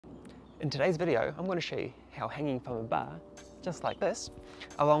In today's video, I'm going to show you how hanging from a bar, just like this,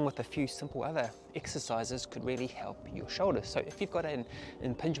 along with a few simple other exercises could really help your shoulders. So if you've got an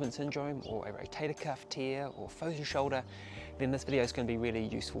impingement syndrome or a rotator cuff tear or frozen shoulder, then this video is going to be really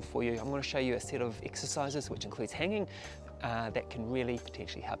useful for you. I'm going to show you a set of exercises which includes hanging that can really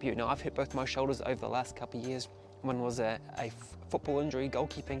potentially help you. Now, I've hurt both my shoulders over the last couple of years. One was a football injury,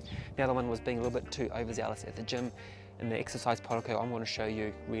 goalkeeping. The other one was being a little bit too overzealous at the gym. And the exercise protocol I'm going to show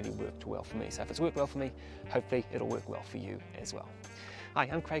you really worked well for me. So if it's worked well for me, hopefully it'll work well for you as well. Hi,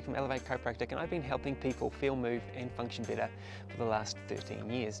 I'm Craig from Elevate Chiropractic, and I've been helping people feel, move and function better for the last 13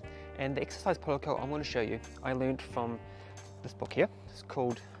 years. And the exercise protocol I'm going to show you, I learned from this book here. It's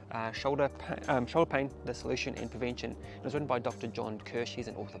called Shoulder Pain, the Solution and Prevention. It was written by Dr John Kirsch. He's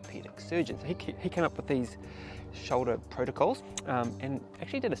an orthopaedic surgeon. So he came up with these shoulder protocols and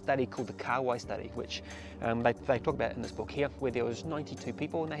actually did a study called the Carway study, which they talk about in this book here, where there was 92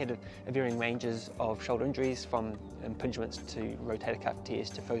 people and they had a varying ranges of shoulder injuries, from impingements to rotator cuff tears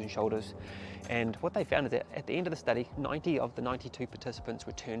to frozen shoulders. And what they found is that at the end of the study, 90 of the 92 participants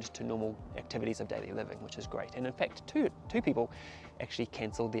returned to normal activities of daily living, which is great. And in fact, two people actually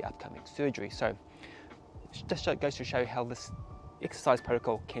cancelled the upcoming surgery. So it just goes to show how this exercise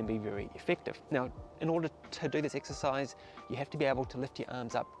protocol can be very effective. Now, in order to do this exercise, you have to be able to lift your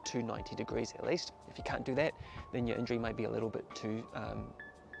arms up to 90 degrees at least. If you can't do that, then your injury may be a little bit too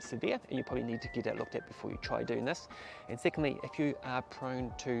severe, and you probably need to get it looked at before you try doing this. And secondly, if you are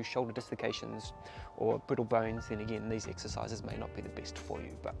prone to shoulder dislocations or brittle bones, then again, these exercises may not be the best for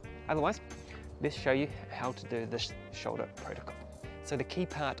you. But otherwise, let's show you how to do this shoulder protocol. So the key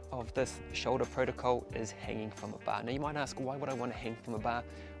part of this shoulder protocol is hanging from a bar. Now you might ask, why would I want to hang from a bar?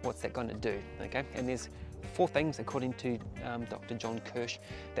 What's that going to do? Okay, and there's 4 things, according to Dr John Kirsch,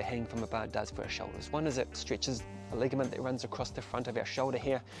 that hanging from a bar does for our shoulders. One is it stretches a ligament that runs across the front of our shoulder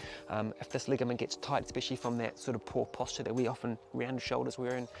here. If this ligament gets tight, especially from that sort of poor posture that we often rounded shoulders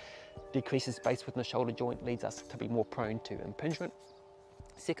we're in, decreases space within the shoulder joint, leads us to be more prone to impingement.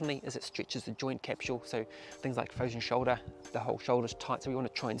 Secondly, is it stretches the joint capsule, so things like frozen shoulder, the whole shoulder's tight, so we want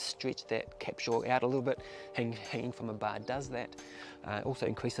to try and stretch that capsule out a little bit. Hanging from a bar does that. Also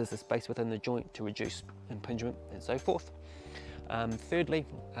increases the space within the joint to reduce impingement and so forth. Thirdly,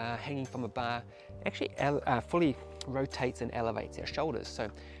 hanging from a bar actually fully rotates and elevates our shoulders. So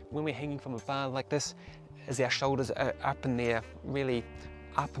when we're hanging from a bar like this, as our shoulders are up in their really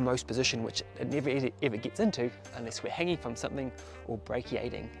uppermost position, which it never ever gets into unless we're hanging from something, or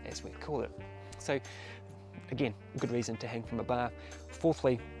brachiating as we call it. So again, a good reason to hang from a bar.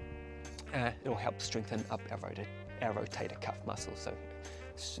 Fourthly, it'll help strengthen up our rotator cuff muscles.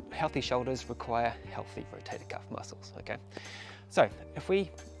 So healthy shoulders require healthy rotator cuff muscles. Okay, so if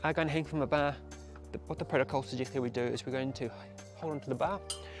we are going to hang from a bar, what the protocol suggests that we do is we're going to hold onto the bar.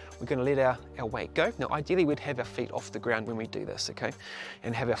 We're going to let our weight go. Now, ideally, we'd have our feet off the ground when we do this, okay?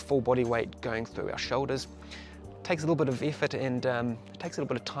 And have our full body weight going through our shoulders. It takes a little bit of effort, and it takes a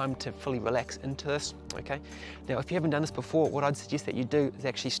little bit of time to fully relax into this, okay? Now, if you haven't done this before, what I'd suggest that you do is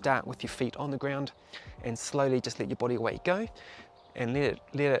actually start with your feet on the ground and slowly just let your body weight go, and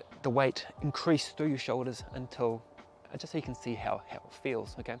let the weight increase through your shoulders until, just so you can see how it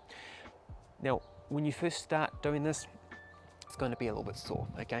feels, okay? Now, when you first start doing this, it's going to be a little bit sore,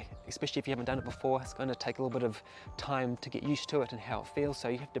 okay? Especially if you haven't done it before, it's going to take a little bit of time to get used to it and how it feels, so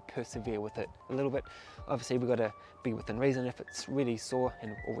you have to persevere with it a little bit. Obviously, we've got to be within reason. If it's really sore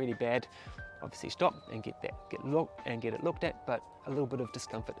or really bad, obviously stop and get it looked at, but a little bit of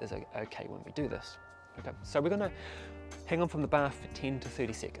discomfort is okay when we do this. Okay, so we're going to hang on from the bar for 10 to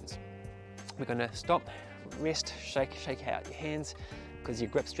 30 seconds. We're going to stop, rest, shake out your hands, because your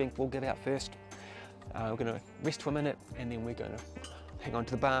grip strength will give out first. We're going to rest for a minute, and then we're going to hang on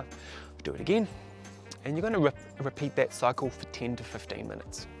to the bar, do it again, and you're going to repeat that cycle for 10 to 15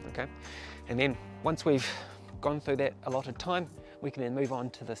 minutes, okay? And then once we've gone through that allotted time, we can then move on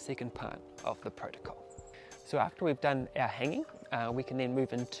to the second part of the protocol. So after we've done our hanging, we can then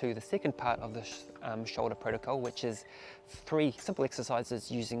move into the second part of the shoulder protocol, which is 3 simple exercises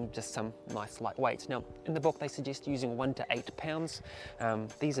using just some nice light weights. Now, in the book, they suggest using 1 to 8 pounds.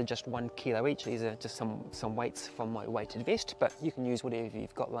 These are just 1 kilo each. These are just some weights from my weighted vest, but you can use whatever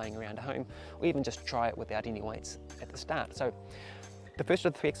you've got laying around at home, or even just try it without any weights at the start. So the first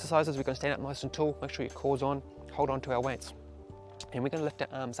of the 3 exercises, we're going to stand up nice and tall, make sure your core's on, hold on to our weights, and we're going to lift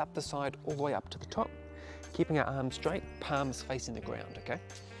our arms up the side all the way up to the top, keeping our arms straight, palms facing the ground, okay?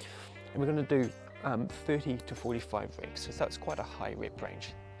 And we're going to do 30 to 45 reps, so it's quite a high rep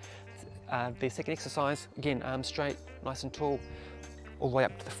range. The second exercise, again, arms straight, nice and tall, all the way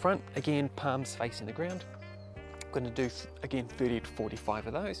up to the front, again, palms facing the ground. going to do, again, 30 to 45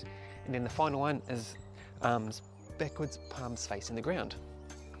 of those. And then the final one is arms backwards, palms facing the ground.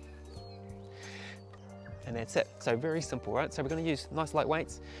 And that's it. So very simple, right? So we're going to use nice light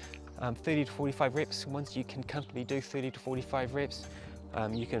weights, 30 to 45 reps. Once you can comfortably do 30 to 45 reps,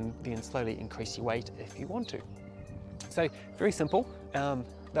 you can then slowly increase your weight if you want to. So very simple.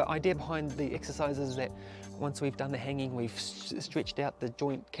 The idea behind the exercise is that once we've done the hanging, we've stretched out the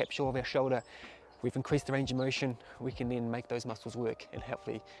joint capsule of our shoulder, we've increased the range of motion, we can then make those muscles work and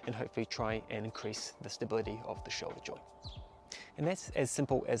hopefully try and increase the stability of the shoulder joint. And that's as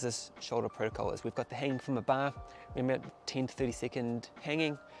simple as this shoulder protocol is. We've got the hanging from a bar, remember 10 to 30 second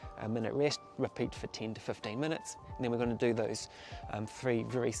hanging, a minute rest, repeat for 10 to 15 minutes. And then we're going to do those 3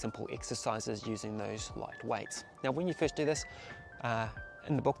 very simple exercises using those light weights. Now when you first do this,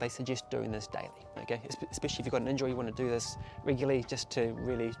 in the book they suggest doing this daily, okay? Especially if you've got an injury, you want to do this regularly just to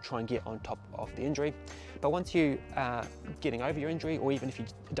really try and get on top of the injury. But once you are getting over your injury, or even if you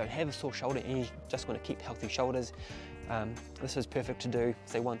don't have a sore shoulder and you just want to keep healthy shoulders, this is perfect to do,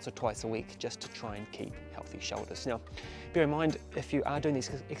 say, once or twice a week, just to try and keep healthy shoulders. Now, bear in mind, if you are doing these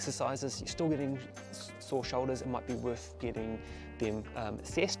exercises, you're still getting sore shoulders, it might be worth getting them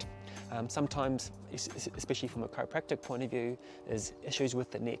assessed. Sometimes, especially from a chiropractic point of view, is issues with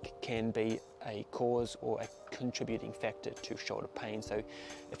the neck can be a cause or a contributing factor to shoulder pain. So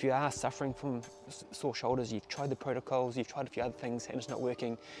if you are suffering from sore shoulders, you've tried the protocols, you've tried a few other things and it's not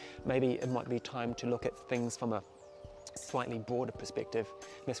working, maybe it might be time to look at things from a slightly broader perspective.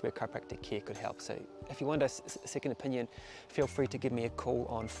 That's where chiropractic care could help. So if you want a second opinion, feel free to give me a call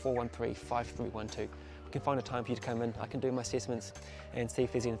on 413-5312. We can find a time for you to come in, I can do my assessments and see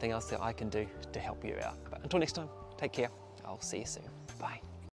if there's anything else that I can do to help you out. But until next time, take care, I'll see you soon, bye.